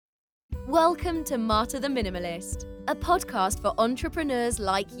Welcome to Marta the Minimalist, a podcast for entrepreneurs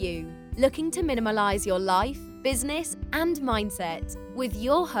like you, looking to minimalize your life, business, and mindset, with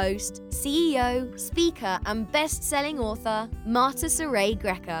your host, CEO, speaker, and best-selling author, Marta Saray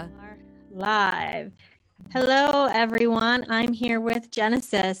Greca. Live. Hello, everyone. I'm here with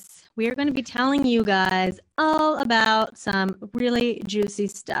Genesis. We are going to be telling you guys all about some really juicy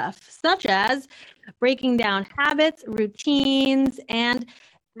stuff, such as breaking down habits, routines, and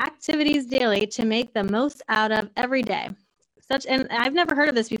activities daily to make the most out of every day. And I've never heard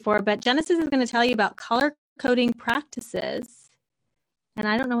of this before, but Genesis is going to tell you about color coding practices. And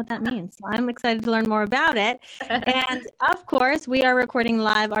I don't know what that means. So I'm excited to learn more about it. And of course, we are recording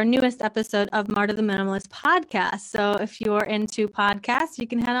live our newest episode of Marta the Minimalist podcast. So if you're into podcasts, you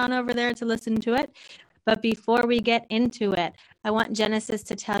can head on over there to listen to it. But before we get into it, I want Genesis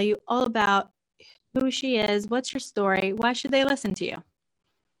to tell you all about who she is, what's your story, why should they listen to you?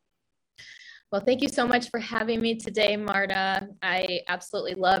 Well, thank you so much for having me today, Marta. I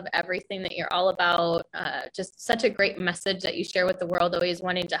absolutely love everything that you're all about. Just such a great message that you share with the world, always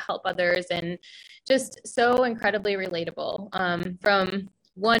wanting to help others, and just so incredibly relatable. From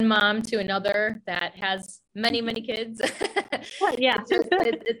one mom to another that has many, many kids. Yeah.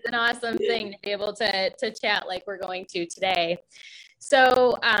 it's an awesome thing to be able to chat like we're going to today.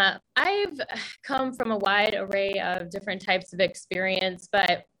 So I've come from a wide array of different types of experience,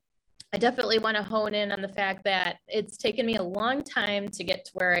 but I definitely want to hone in on the fact that it's taken me a long time to get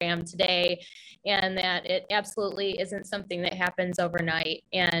to where I am today, and that it absolutely isn't something that happens overnight.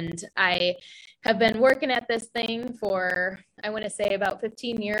 And I have been working at this thing for, I want to say, about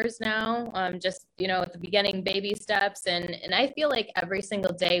 15 years now, just, at the beginning, baby steps. And I feel like every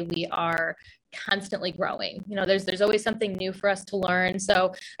single day we are constantly growing. There's always something new for us to learn.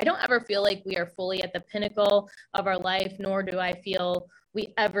 So I don't ever feel like we are fully at the pinnacle of our life, nor do I feel we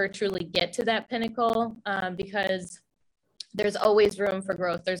ever truly get to that pinnacle, because there's always room for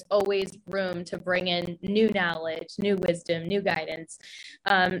growth. There's always room to bring in new knowledge, new wisdom, new guidance.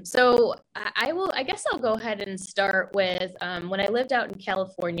 So I guess I'll go ahead and start with when I lived out in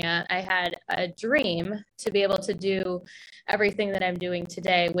California, I had a dream to be able to do everything that I'm doing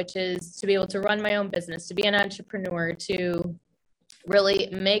today, which is to be able to run my own business, to be an entrepreneur, to really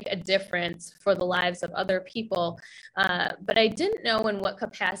make a difference for the lives of other people. But I didn't know in what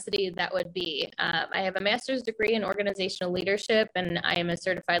capacity that would be. I have a master's degree in organizational leadership, and I am a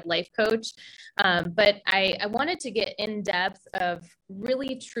certified life coach. But I wanted to get in depth of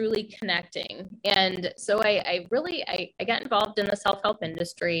really, truly connecting. And so I got involved in the self-help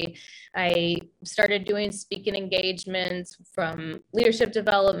industry. I started doing speaking engagements, from leadership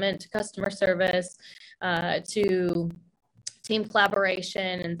development to customer service, to team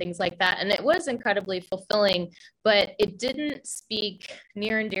collaboration and things like that. And it was incredibly fulfilling, but it didn't speak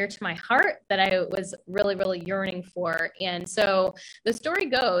near and dear to my heart that I was really, really yearning for. And so the story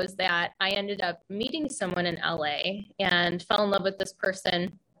goes that I ended up meeting someone in LA and fell in love with this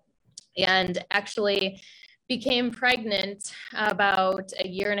person, and actually became pregnant about a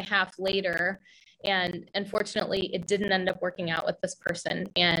year and a half later. And unfortunately, it didn't end up working out with this person.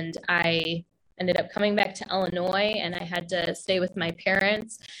 And I ended up coming back to Illinois, and I had to stay with my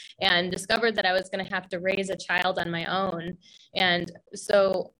parents, and discovered that I was going to have to raise a child on my own. And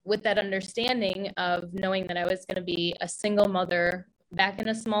so with that understanding of knowing that I was going to be a single mother back in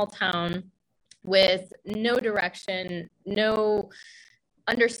a small town with no direction, no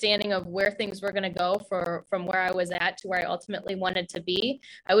understanding of where things were going to go from where I was at to where I ultimately wanted to be,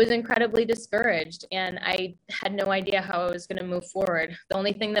 I was incredibly discouraged, and I had no idea how I was going to move forward. The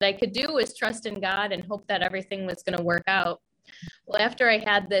only thing that I could do was trust in God and hope that everything was going to work out. Well, after I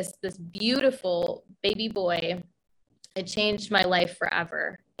had this beautiful baby boy, it changed my life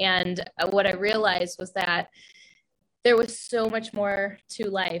forever. And what I realized was that there was so much more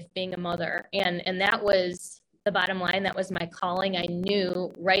to life being a mother, and that was the bottom line. That was my calling. I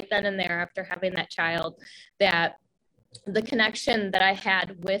knew right then and there, after having that child, that the connection that I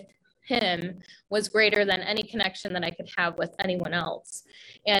had with him was greater than any connection that I could have with anyone else.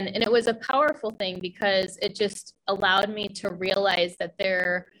 And it was a powerful thing, because it just allowed me to realize that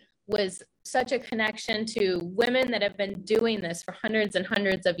there was such a connection to women that have been doing this for hundreds and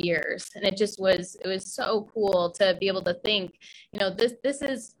hundreds of years. And it was so cool to be able to think, this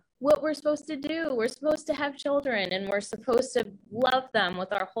is what we're supposed to do. We're supposed to have children, and we're supposed to love them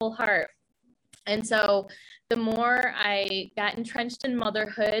with our whole heart. And so the more I got entrenched in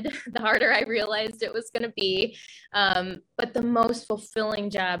motherhood, the harder I realized it was going to be, but the most fulfilling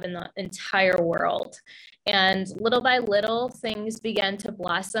job in the entire world. And little by little, things began to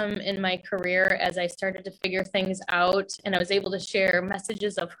blossom in my career as I started to figure things out. And I was able to share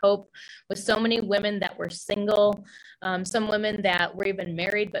messages of hope with so many women that were single, some women that were even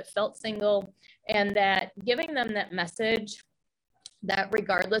married but felt single, and that giving them that message that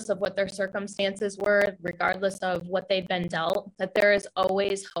regardless of what their circumstances were, regardless of what they've been dealt, that there is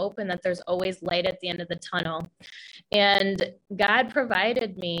always hope and that there's always light at the end of the tunnel. And God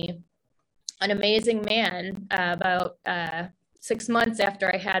provided me an amazing man about 6 months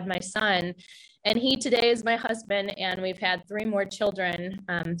after I had my son. And he today is my husband, and we've had 3 more children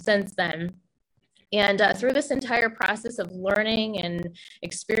since then. And through this entire process of learning and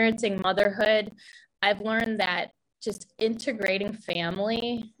experiencing motherhood, I've learned that just integrating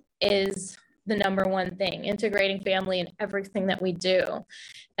family is the number one thing, integrating family in everything that we do,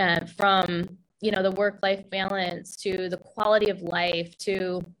 from, the work-life balance to the quality of life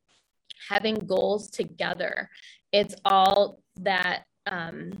to having goals together. It's all that,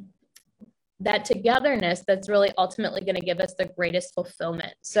 that togetherness that's really ultimately going to give us the greatest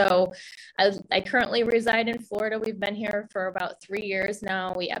fulfillment. So I currently reside in Florida. We've been here for about 3 years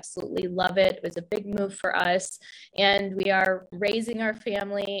now. We absolutely love it. It was a big move for us, and we are raising our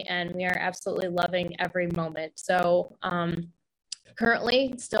family, and we are absolutely loving every moment. So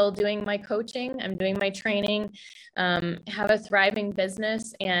currently still doing my coaching, I'm doing my training, have a thriving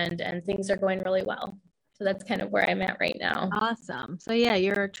business, and things are going really well. So that's kind of where I'm at right now. Awesome. So yeah,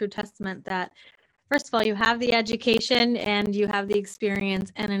 you're a true testament that, first of all, you have the education and you have the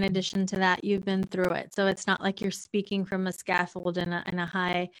experience. And in addition to that, you've been through it. So it's not like you're speaking from a scaffold in a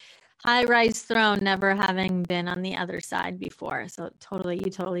high rise throne, never having been on the other side before. So you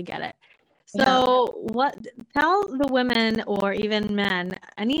totally get it. So tell the women or even men,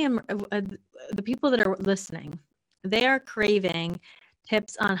 the people that are listening, they are craving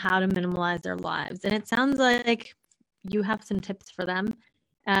tips on how to minimalize their lives. And it sounds like you have some tips for them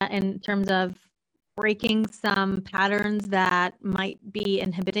in terms of breaking some patterns that might be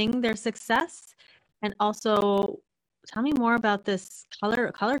inhibiting their success. And also tell me more about this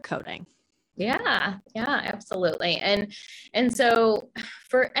color coding. Yeah, absolutely. And so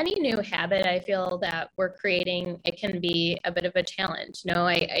for any new habit, I feel that we're creating, it can be a bit of a challenge.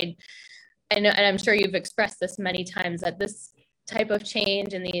 I know, and I'm sure you've expressed this many times, that this type of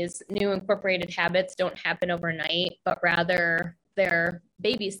change and these new incorporated habits don't happen overnight, but rather they're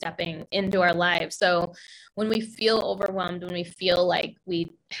baby stepping into our lives. So when we feel overwhelmed, when we feel like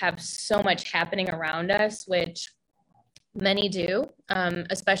we have so much happening around us, which many do,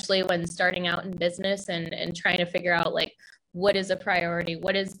 especially when starting out in business and trying to figure out, like, what is a priority?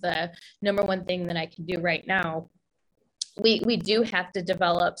 What is the number one thing that I can do right now? We do have to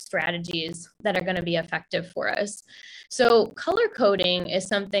develop strategies that are going to be effective for us. So color coding is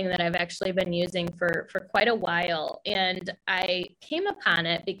something that I've actually been using for quite a while. And I came upon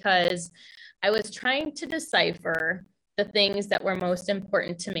it because I was trying to decipher the things that were most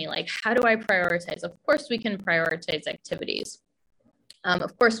important to me. Like, how do I prioritize? Of course, we can prioritize activities.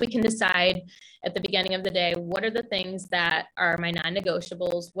 Of course, we can decide at the beginning of the day, what are the things that are my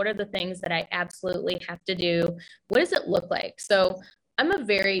non-negotiables? What are the things that I absolutely have to do? What does it look like? So I'm a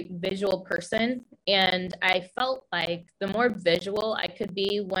very visual person, and I felt like the more visual I could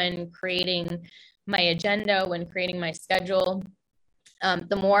be when creating my agenda, when creating my schedule,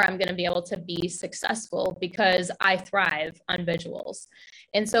 the more I'm going to be able to be successful, because I thrive on visuals.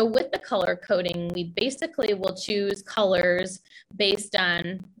 And so with the color coding, we basically will choose colors based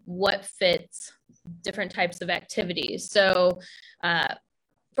on what fits different types of activities. So,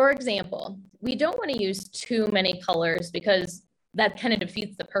 for example, we don't want to use too many colors, because that kind of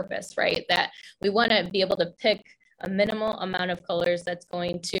defeats the purpose, right? That we want to be able to pick a minimal amount of colors that's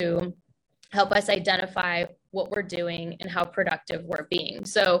going to help us identify what we're doing and how productive we're being.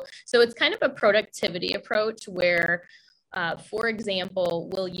 So it's kind of a productivity approach where, for example,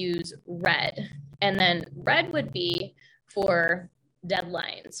 we'll use red, and then red would be for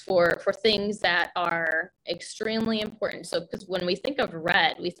deadlines, for things that are extremely important. So because when we think of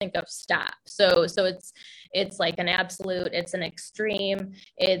red, we think of stop. So it's like an absolute, it's an extreme,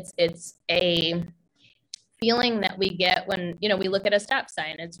 it's a feeling that we get when, we look at a stop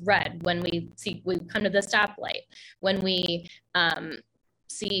sign, it's red. When we come to the stoplight, when we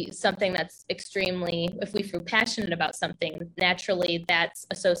see something that's extremely, if we feel passionate about something, naturally that's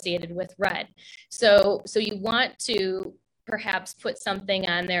associated with red. So you want to perhaps put something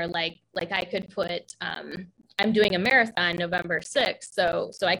on there, like I could put I'm doing a marathon November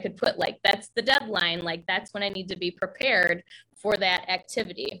 6th. So I could put like, that's the deadline. Like that's when I need to be prepared for that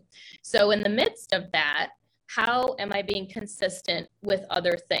activity. So in the midst of that, how am I being consistent with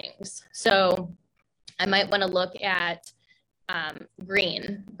other things? So I might want to look at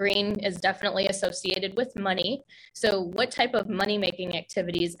green. Green is definitely associated with money. So what type of money-making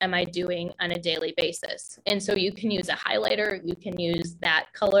activities am I doing on a daily basis? And so you can use a highlighter, you can use that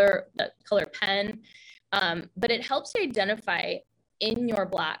color pen, but it helps you identify in your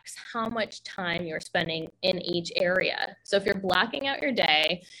blocks how much time you're spending in each area. So if you're blocking out your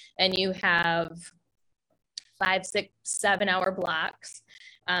day and you have 5, 6, 7-hour blocks,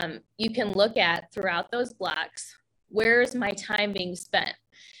 you can look at throughout those blocks, where's my time being spent?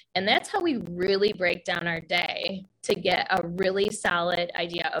 And that's how we really break down our day to get a really solid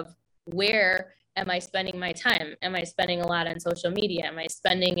idea of where am I spending my time? Am I spending a lot on social media? Am I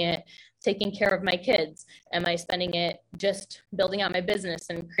spending it taking care of my kids? Am I spending it just building out my business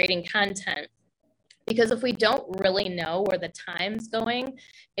and creating content? Because if we don't really know where the time's going,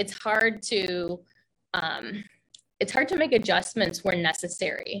 it's hard to make adjustments where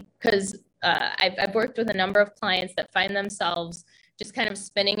necessary. Because I've worked with a number of clients that find themselves just kind of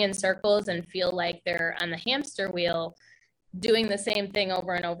spinning in circles and feel like they're on the hamster wheel doing the same thing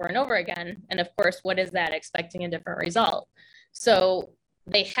over and over and over again. And of course, what is that? Expecting a different result. So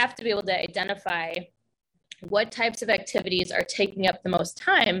they have to be able to identify what types of activities are taking up the most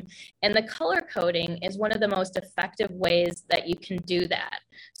time. And the color coding is one of the most effective ways that you can do that.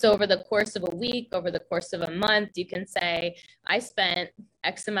 So over the course of a week, over the course of a month, you can say, I spent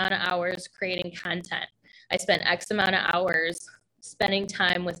X amount of hours creating content. I spent X amount of hours spending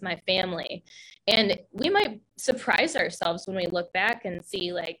time with my family. And we might surprise ourselves when we look back and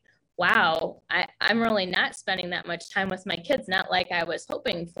see like, wow, I'm really not spending that much time with my kids, not like I was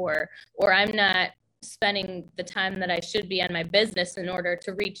hoping for, or I'm not spending the time that I should be on my business in order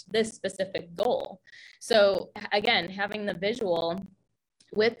to reach this specific goal. So again, having the visual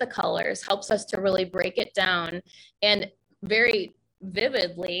with the colors helps us to really break it down and very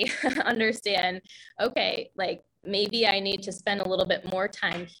vividly understand, okay, like maybe I need to spend a little bit more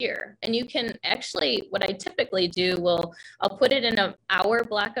time here. And you can actually, what I typically do, I'll put it in an hour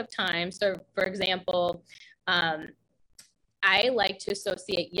block of time. So for example, I like to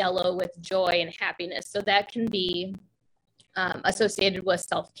associate yellow with joy and happiness. So that can be associated with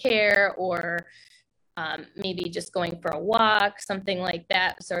self-care or maybe just going for a walk, something like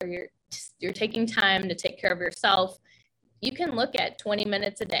that. So you're taking time to take care of yourself. You can look at 20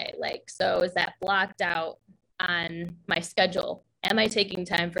 minutes a day. Like, so is that blocked out on my schedule? Am I taking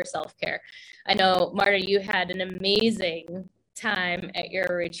time for self-care? I know, Marta, you had an amazing time at your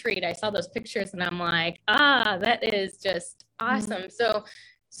retreat. I saw those pictures and I'm like, that is just awesome. Mm-hmm.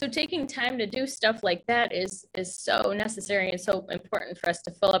 So taking time to do stuff like that is so necessary and so important for us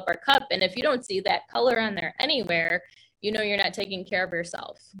to fill up our cup. And if you don't see that color on there anywhere, you know you're not taking care of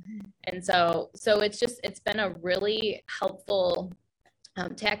yourself. Mm-hmm. And so it's been a really helpful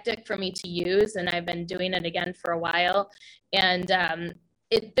tactic for me to use, and I've been doing it again for a while. And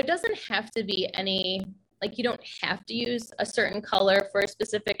there doesn't have to be any, like, you don't have to use a certain color for a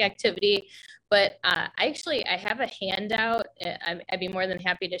specific activity, but I have a handout. I'd be more than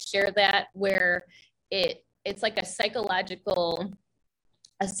happy to share that, where it's like a psychological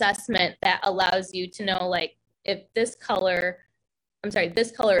assessment that allows you to know, like, if this color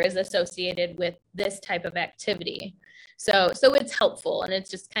is associated with this type of activity. So it's helpful, and it's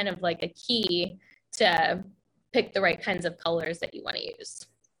just kind of like a key to pick the right kinds of colors that you want to use.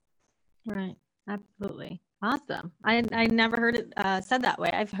 Right. Absolutely. Awesome. I never heard it said that way.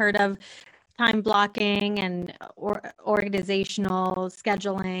 I've heard of time blocking and organizational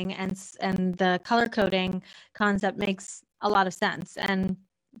scheduling, and the color coding concept makes a lot of sense. And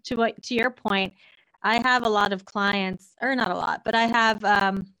to your point, I have a lot of clients, or not a lot, but I have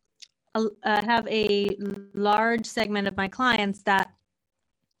a large segment of my clients that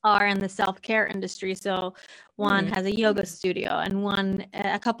are in the self-care industry. So one has a yoga studio, and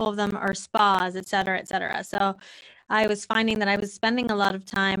a couple of them are spas, et cetera, et cetera. So I was finding that I was spending a lot of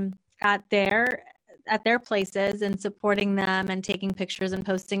time at their places and supporting them and taking pictures and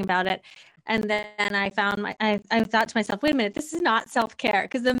posting about it. And then I thought to myself, wait a minute, this is not self-care.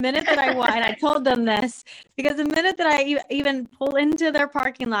 Because the minute that and I told them this, because the minute that I even pull into their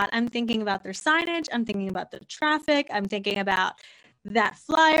parking lot, I'm thinking about their signage, I'm thinking about the traffic, I'm thinking about that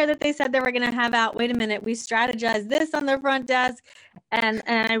flyer that they said they were going to have out. Wait a minute, we strategized this on the front desk. And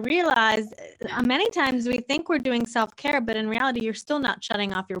I realized many times we think we're doing self-care, but in reality, you're still not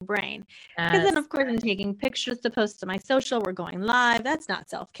shutting off your brain. Because then, of course, I'm taking pictures to post to my social. We're going live. That's not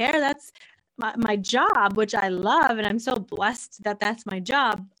self-care. That's my job, which I love, and I'm so blessed that that's my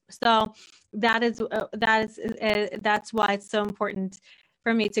job. So that's why it's so important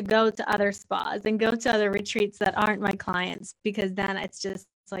for me to go to other spas and go to other retreats that aren't my clients, because then it's just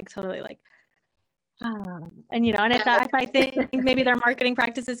like totally like, and and if I think maybe their marketing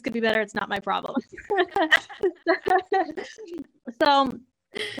practices could be better, it's not my problem. So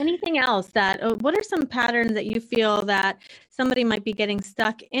anything else what are some patterns that you feel that somebody might be getting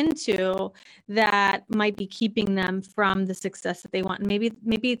stuck into that might be keeping them from the success that they want?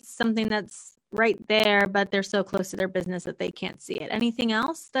 Maybe it's something that's right there, but they're so close to their business that they can't see it. Anything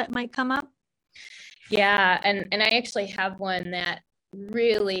else that might come up? Yeah. And I actually have one that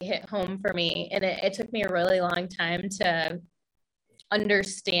really hit home for me. And it took me a really long time to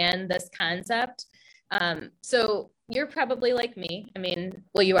understand this concept. So you're probably like me. I mean,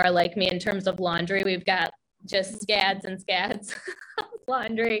 well, you are like me in terms of laundry. We've got just scads and scads of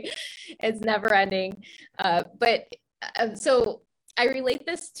laundry. It's never ending. So I relate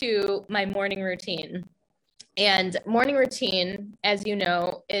this to my morning routine. And morning routine, as you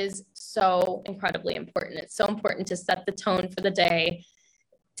know, is so incredibly important. It's so important to set the tone for the day,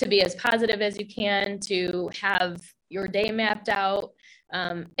 to be as positive as you can, to have your day mapped out,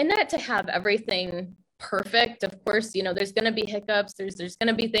 and not to have everything perfect. Of course, there's going to be hiccups. There's going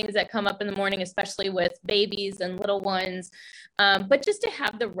to be things that come up in the morning, especially with babies and little ones. But just to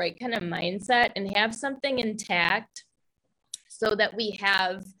have the right kind of mindset and have something intact so that we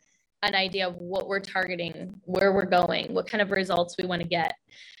have an idea of what we're targeting, where we're going, what kind of results we want to get.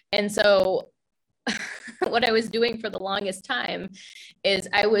 And so what I was doing for the longest time is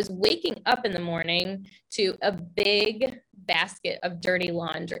I was waking up in the morning to a big basket of dirty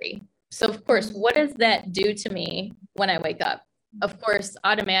laundry. So of course, what does that do to me when I wake up? Of course,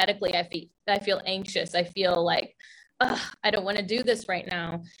 automatically I feel anxious. I feel like, I don't want to do this right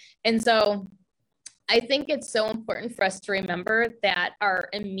now. And so I think it's so important for us to remember that our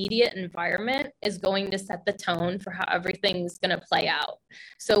immediate environment is going to set the tone for how everything's going to play out.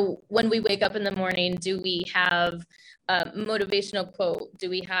 So when we wake up in the morning, do we have a motivational quote? Do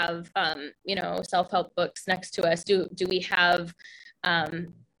we have, self-help books next to us? Do we have,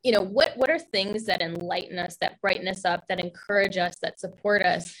 what are things that enlighten us, that brighten us up, that encourage us, that support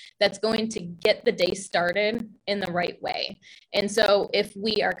us, that's going to get the day started in the right way? And so if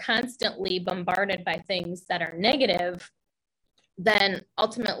we are constantly bombarded by things that are negative, then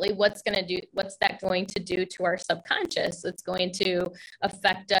ultimately what's that going to do to our subconscious? It's going to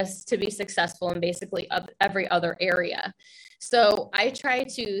affect us to be successful in basically every other area. So I try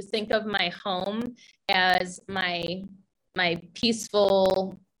to think of my home as my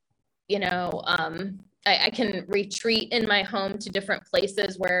peaceful, I can retreat in my home to different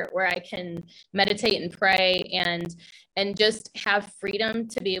places where I can meditate and pray and just have freedom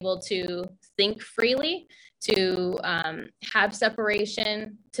to be able to think freely, to have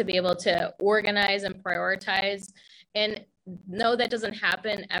separation, to be able to organize and prioritize. And no, that doesn't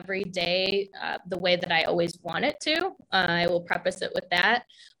happen every day the way that I always want it to. I will preface it with that.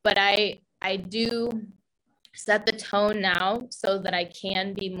 But I do set the tone now so that I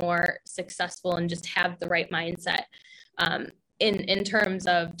can be more successful and just have the right mindset in terms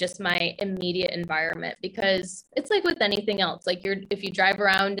of just my immediate environment, because it's like with anything else, like if you drive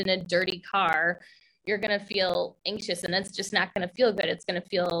around in a dirty car, you're going to feel anxious and it's just not going to feel good. It's going to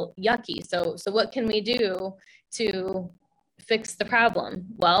feel yucky. So what can we do to fix the problem?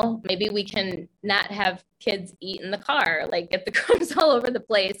 Well, maybe we can not have kids eat in the car, like get the crumbs all over the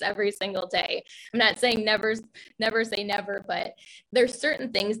place every single day. I'm not saying never say never, but there's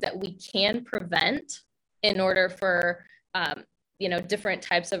certain things that we can prevent in order for, different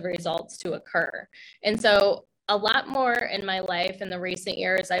types of results to occur. And so a lot more in my life in the recent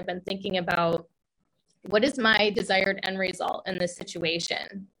years, I've been thinking about what is my desired end result in this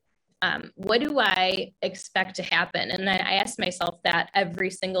situation? What do I expect to happen? And I ask myself that every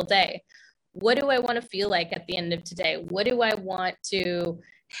single day. What do I want to feel like at the end of today? What do I want to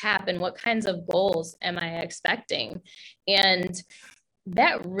happen? What kinds of goals am I expecting? And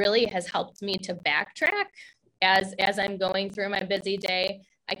that really has helped me to backtrack as I'm going through my busy day.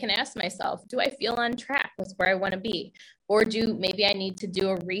 I can ask myself, do I feel on track with where I want to be? Or maybe I need to do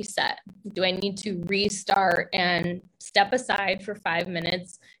a reset? Do I need to restart and step aside for 5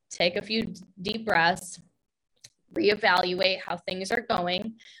 minutes, take a few deep breaths, reevaluate how things are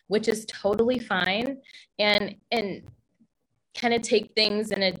going, which is totally fine, and kind of take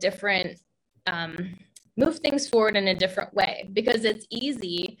things in a different, move things forward in a different way, because it's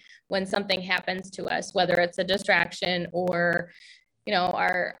easy when something happens to us, whether it's a distraction or,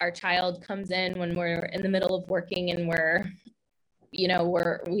 our child comes in when we're in the middle of working and we're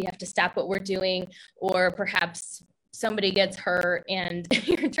we have to stop what we're doing, or perhaps somebody gets hurt and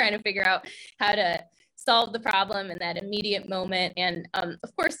you're trying to figure out how to solve the problem in that immediate moment. And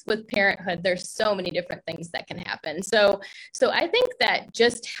of course, with parenthood, there's so many different things that can happen. So I think that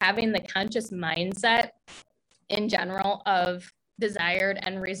just having the conscious mindset in general of desired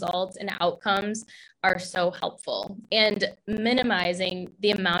end results and outcomes are so helpful, and minimizing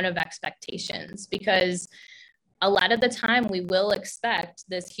the amount of expectations, because a lot of the time we will expect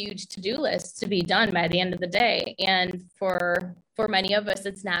this huge to-do list to be done by the end of the day. And for many of us,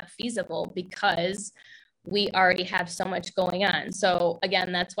 it's not feasible because we already have so much going on. So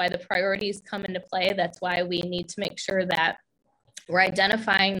again, that's why the priorities come into play. That's why we need to make sure that we're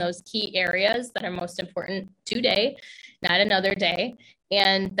identifying those key areas that are most important today, not another day,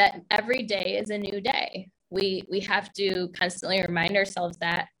 and that every day is a new day. We have to constantly remind ourselves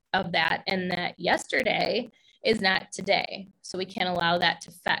of that, and that yesterday is not today. So we can't allow that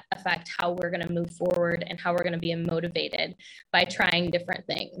to affect how we're going to move forward and how we're going to be motivated by trying different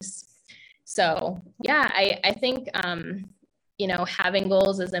things. So yeah, I think, having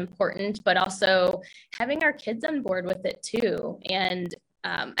goals is important, but also having our kids on board with it too. And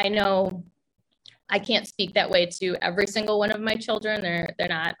I know I can't speak that way to every single one of my children. They're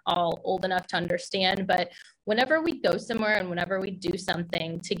not all old enough to understand, but whenever we go somewhere and whenever we do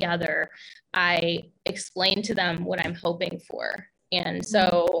something together, I explain to them what I'm hoping for. And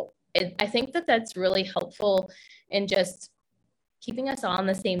so I think that that's really helpful in just keeping us all on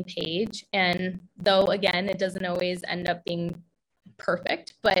the same page. And though, again, it doesn't always end up being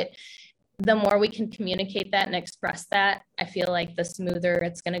perfect, but the more we can communicate that and express that, I feel like the smoother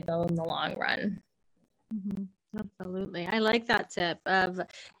it's going to go in the long run. Mm-hmm. Absolutely. I like that tip of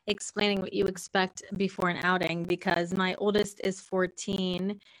explaining what you expect before an outing, because my oldest is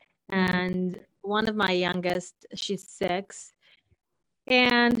 14 and one of my youngest, she's 6.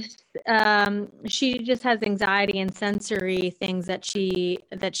 And she just has anxiety and sensory things that she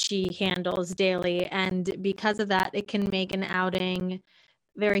handles daily. And because of that, it can make an outing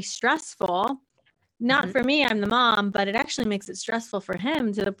very stressful. Not for me, I'm the mom, but it actually makes it stressful for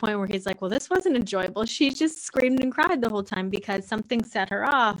him, to the point where he's like, well, this wasn't enjoyable. She just screamed and cried the whole time because something set her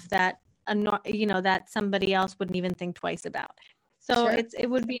off that, that somebody else wouldn't even think twice about. So Sure. it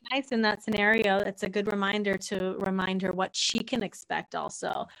would be nice in that scenario. It's a good reminder to remind her what she can expect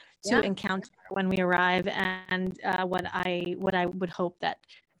also to encounter when we arrive, and what I would hope that,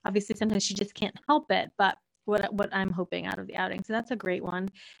 obviously sometimes she just can't help it, but what I'm hoping out of the outing. So that's a great one.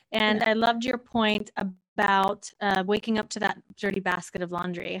 And I loved your point about waking up to that dirty basket of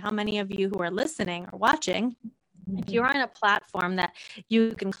laundry. How many of you who are listening or watching, if you're on a platform that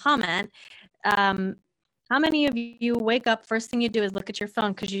you can comment, how many of you wake up, first thing you do is look at your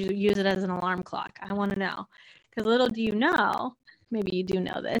phone because you use it as an alarm clock? I want to know, because little do you know, maybe you do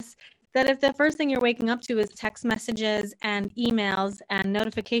know this, that if the first thing you're waking up to is text messages and emails and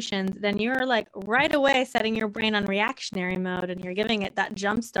notifications, then you're like right away setting your brain on reactionary mode, and you're giving it that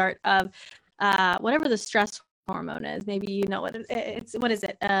jump start of whatever the stress hormone is. Maybe you know what it's. What is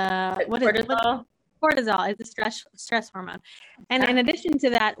it? What is it? Cortisol is the stress hormone. And in addition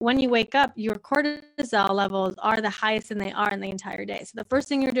to that, when you wake up, your cortisol levels are the highest and they are in the entire day. So the first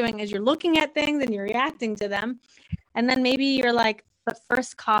thing you're doing is you're looking at things and you're reacting to them. And then maybe you're like, but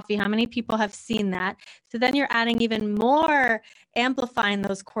first coffee, how many people have seen that? So then you're adding even more, amplifying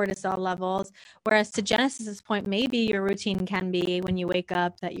those cortisol levels. Whereas to Genesis's point, maybe your routine can be when you wake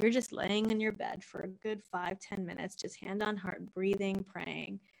up that you're just laying in your bed for a good 5-10 minutes, just hand on heart, breathing,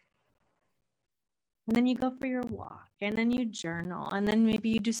 praying. And then you go for your walk, and then you journal, and then maybe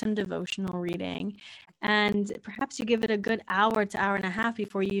you do some devotional reading, and perhaps you give it a good hour to hour and a half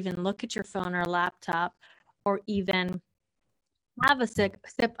before you even look at your phone or laptop, or even have a sip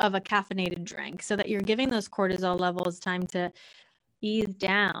of a caffeinated drink, so that you're giving those cortisol levels time to ease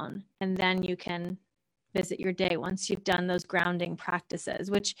down, and then you can visit your day once you've done those grounding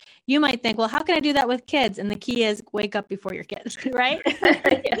practices, which you might think, well, how can I do that with kids? And the key is wake up before your kids, right?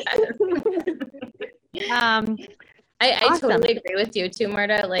 I Awesome. totally agree with you too,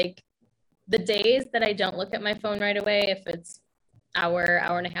 Marta. Like the days that I don't look at my phone right away, if it's hour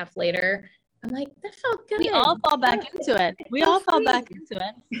and a half later, I'm like, that felt good. We all fall back into it. We all fall back into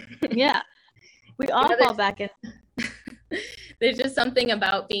it. Yeah. We all fall back in. There's just something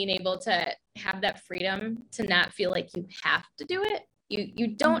about being able to have that freedom to not feel like you have to do it. You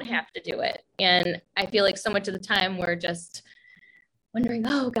don't have to do it. And I feel like so much of the time we're just wondering,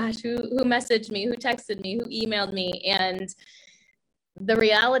 oh gosh, who messaged me, who texted me, who emailed me. And the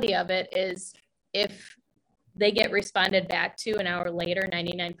reality of it is, if they get responded back to an hour later,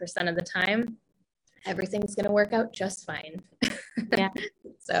 99% of the time, everything's going to work out just fine. Yeah,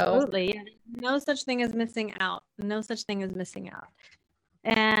 So absolutely. Yeah. No such thing as missing out. No such thing as missing out.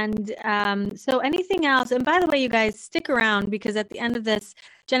 And so anything else? And by the way, you guys stick around, because at the end of this,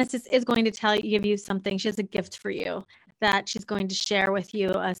 Genesis is going to give you something. She has a gift for you that she's going to share with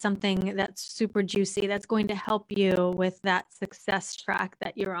you, something that's super juicy, that's going to help you with that success track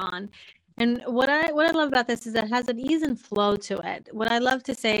that you're on. And what I love about this is it has an ease and flow to it. What I love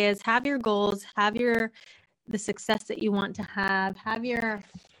to say is have your goals, have the success that you want to have your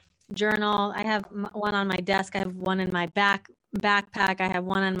journal. I have one on my desk. I have one in my backpack. I have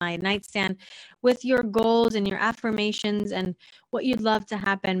one on my nightstand with your goals and your affirmations and what you'd love to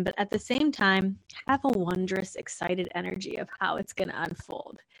happen. But at the same time, have a wondrous, excited energy of how it's going to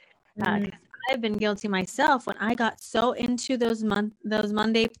unfold. 'Cause I've been guilty myself when I got so into those morning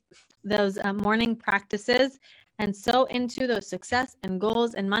practices and so into those success and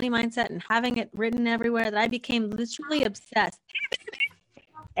goals and money mindset and having it written everywhere that I became literally obsessed.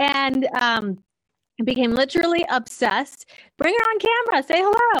 And became literally obsessed. Bring her on camera. Say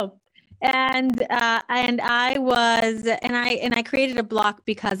hello. And I created a block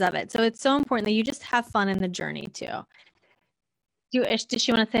because of it. So it's so important that you just have fun in the journey too. Does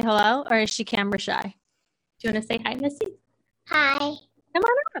she want to say hello, or is she camera shy? do you want to say hi, Missy? Hi. Come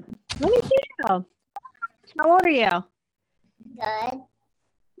on up. Let me see you. How old are you? Good.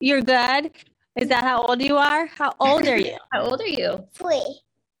 You're good. Is that how old you are? How old are you? How old are you? 3.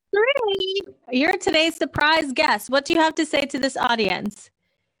 3. You're today's surprise guest. What do you have to say to this audience?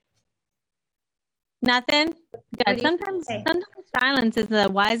 Nothing? What Good. do you Sometimes say? silence is the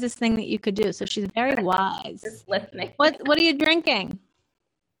wisest thing that you could do. So she's very wise. Just listening. What are you drinking?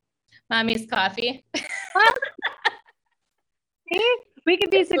 Mommy's coffee. See? We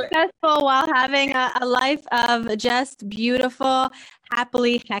could be successful while having a life of just beautiful,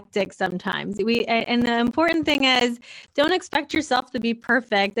 happily hectic sometimes. And the important thing is, don't expect yourself to be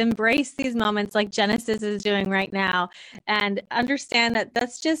perfect. Embrace these moments like Genesis is doing right now, and understand that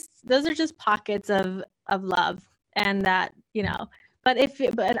those are just pockets of love, and that, but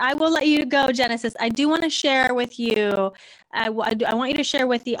I will let you go, Genesis. I do want to share with you. I want you to share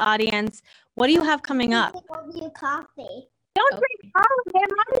with the audience. What do you have coming up? I'll give you coffee. Don't drink all of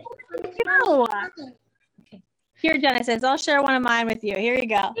it. Mommy. Here, Genesis, I'll share one of mine with you. Here you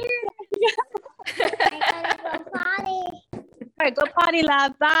go. All I gotta go potty. right, go potty,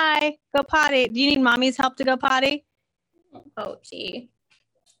 love. Bye. Go potty. Do you need mommy's help to go potty? Oh, gee.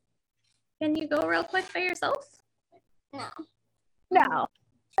 Can you go real quick by yourself? No. No,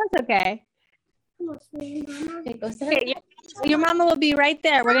 that's okay. Okay, Okay, go sit Okay, your mama will be right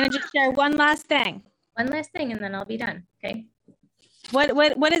there. We're gonna just share one last thing. One last thing, and then I'll be done. Okay.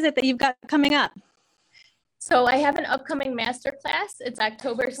 What is it that you've got coming up? So I have an upcoming masterclass. It's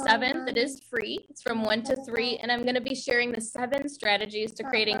October 7th. It is free. It's from 1 to 3. And I'm going to be sharing the 7 strategies to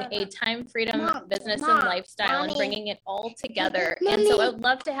creating a time freedom business and lifestyle and bringing it all together. And so I would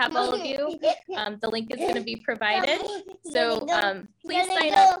love to have all of you. The link is going to be provided. So please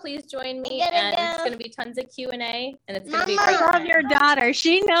sign up. Please join me. And it's going to be tons of Q&A. And it's going to be great. I love your daughter.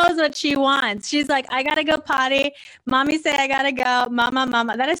 She knows what she wants. She's like, I got to go potty. Mommy say I got to go.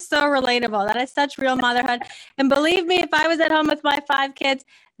 Mama. That is so relatable. That is such real motherhood. And believe me, if I was at home with my 5 kids,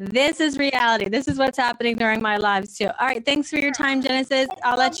 this is reality. This is what's happening during my lives too. All right. Thanks for your time, Genesis.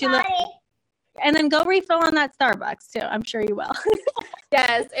 I'll let you look. And then go refill on that Starbucks too. I'm sure you will.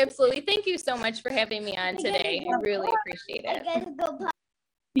 Yes, absolutely. Thank you so much for having me on today. I really appreciate I it. gotta go potty.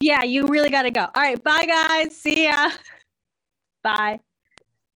 Yeah, you really got to go. All right. Bye, guys. See ya. Bye.